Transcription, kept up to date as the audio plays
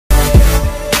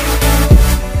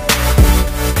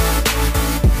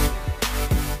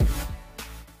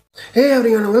Hey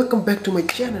everyone, welcome back to my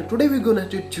channel. Today we're gonna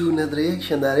do another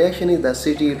reaction. The reaction is the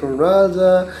Siti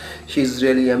Nurhaliza. She's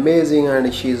really amazing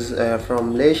and she's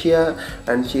from Malaysia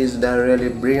and she's the really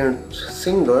brilliant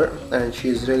singer and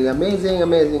she's really amazing.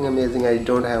 I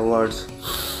don't have words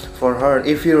for her.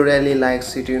 If you really like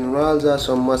Siti Nurhaliza,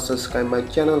 so must subscribe my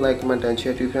channel, like, comment and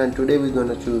share to your friends. Today we're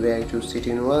gonna react to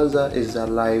Siti Nurhaliza. Is a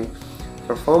live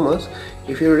performance.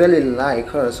 If you really like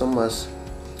her, so must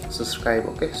subscribe.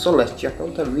 Okay, so let's check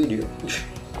out the video.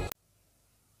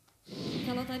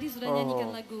 Kalau tadi sudah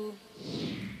nyanyikan lagu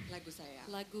saya,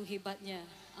 lagu hebatnya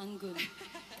Anggun.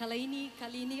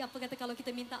 kali ini apa kata kalau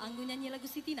kita minta Anggun nyanyi lagu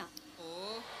Siti nak?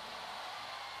 Oh.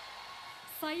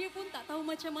 Saya pun tak tahu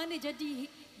macam mana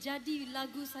jadi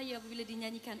lagu saya apabila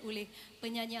dinyanyikan oleh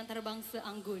penyanyi antarabangsa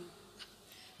Anggun.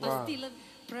 Pasti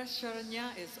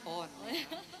pressure-nya is on.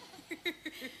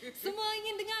 Semua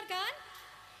ingin dengarkan?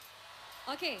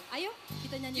 Oke, ayo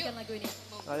kita nyanyikan lagu ini.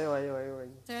 Ayo.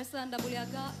 Saya rasa anda boleh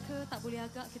agak ke tak boleh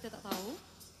agak, kita tak tahu.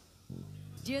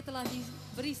 Dia telah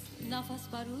diberi nafas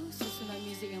baru, susunan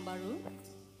muzik yang baru.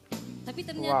 Tapi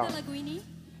ternyata lagu ini,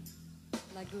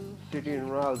 lagu Siti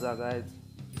Nurhaliza, guys.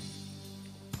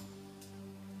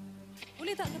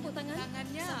 Boleh tak tepuk tangan?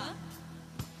 Tangannya. Sama?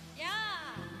 Ya.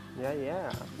 Ya.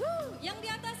 Yang di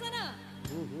atas sana.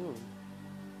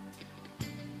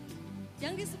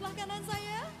 Yang di sebelah kanan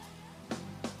saya.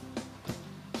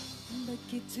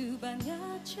 Begitu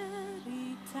banyak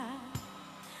cerita,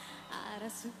 ada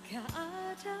suka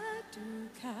ada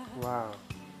duka. Wow.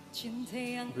 Cinta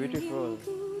yang Beautiful. ingin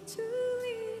ku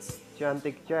tulis,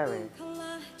 Cantik cewek.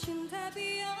 bukanlah cinta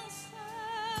biasa.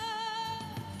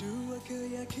 Dua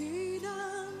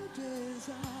keyakinan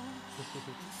beza,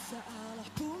 salah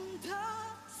pun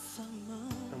tak sama.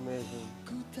 Amazing.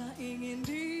 Ku tak ingin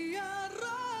dia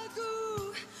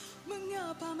ragu,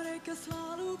 mengapa mereka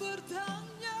selalu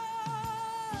bertanya.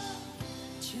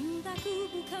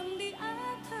 Cintaku bukan di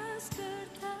atas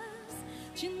kertas,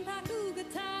 cintaku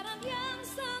getaran yang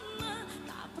sama.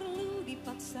 Tak perlu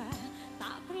dipaksa,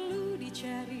 tak perlu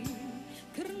dicari,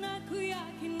 karena ku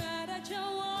yakin ada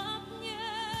jawabnya.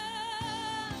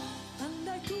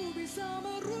 Andai ku bisa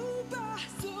merubah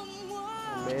semua,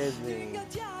 Amazing. hingga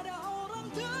tiada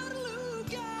orang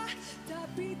terluka,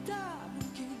 tapi tak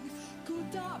mungkin, ku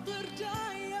tak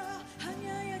berdaya,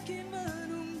 hanya yakin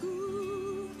menunggu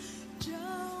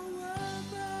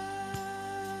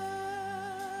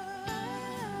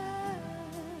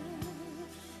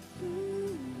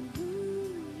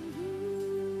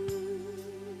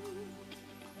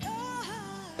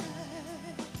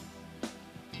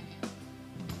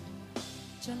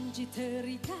Janji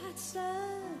terikat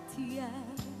setia,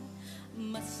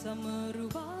 masa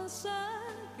merubah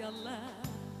segala.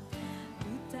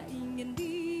 Ku tak ingin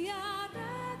dia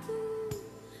ragu,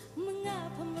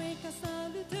 mengapa mereka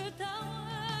selalu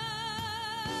tertawa.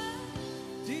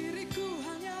 Diriku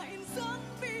hanya insan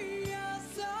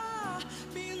biasa,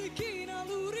 miliki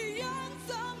naluri yang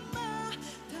sama.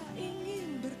 Tak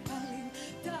ingin berpaling,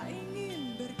 tak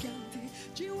ingin berganti,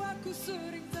 jiwaku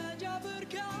sering saja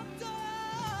berkata,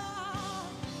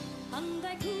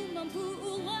 andai ku mampu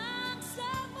ulang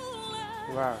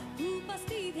semula, ku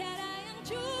pasti tiada yang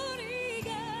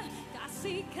curiga.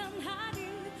 Kasihkan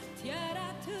hadir, tiada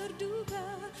terduga,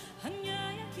 hanya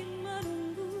yakin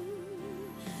menunggu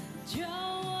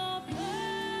jawaban.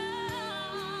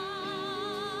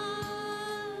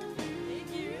 Thank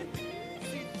you,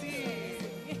 Siti.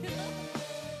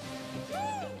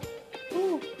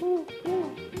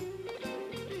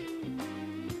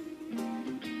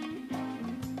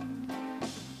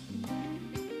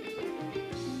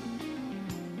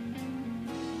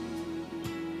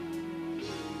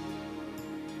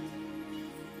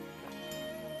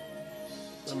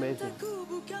 Amazing. Cintaku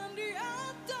bukan di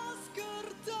atas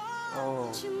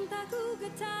kertas, Cintaku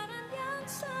getaran yang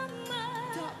sama.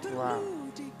 tak perlu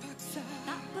dipaksa,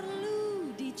 Tak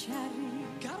perlu dicari,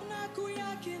 karena ku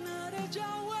yakin ada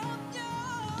jawabnya.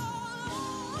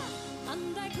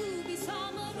 andai ku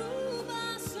bisa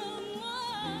merubah semua,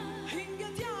 Hingga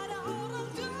tiada orang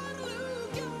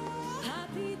terluka,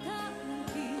 tapi tak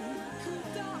mungkin, ku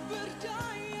tak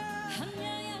berdaya,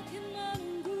 hanya yakin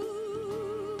menunggu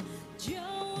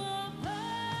jawaban.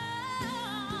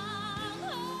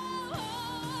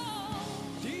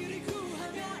 diriku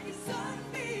hanya insan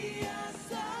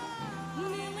biasa,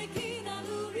 Memiliki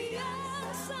naluri yang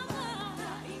sama,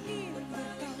 tak ingin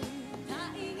berpaling, tak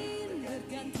ingin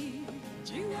berganti,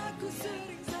 jiwaku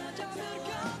sering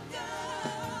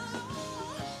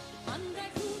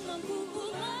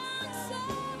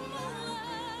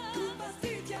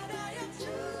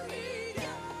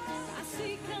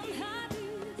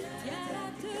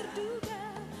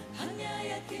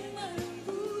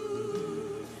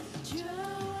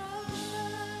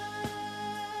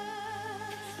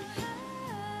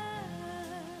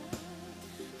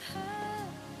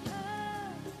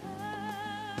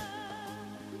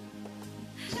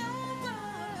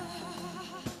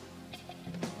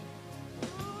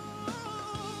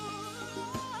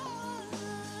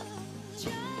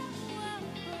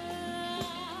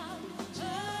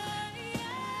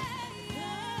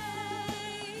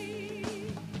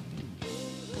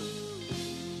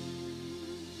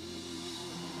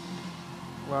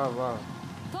Wow.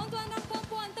 Tuan-tuan dan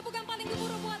puan-puan, tepukan paling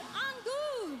gemuruh buat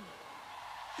Anggun.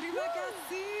 Terima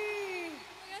kasih.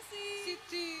 Terima kasih.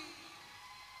 Siti.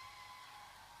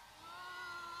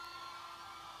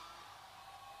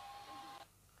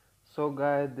 So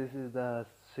guys, this is the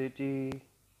City,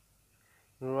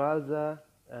 Nurhaliza,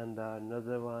 and the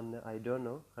another one I don't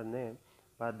know her name,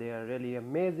 but they are really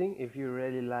amazing. If you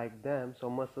really like them,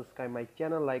 so must subscribe my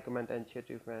channel, like, comment, and share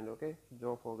to your friend. Okay,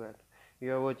 don't forget.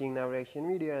 You are watching now reaction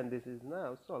video, and this is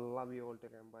now. So love you all.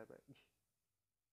 Take care. Bye bye.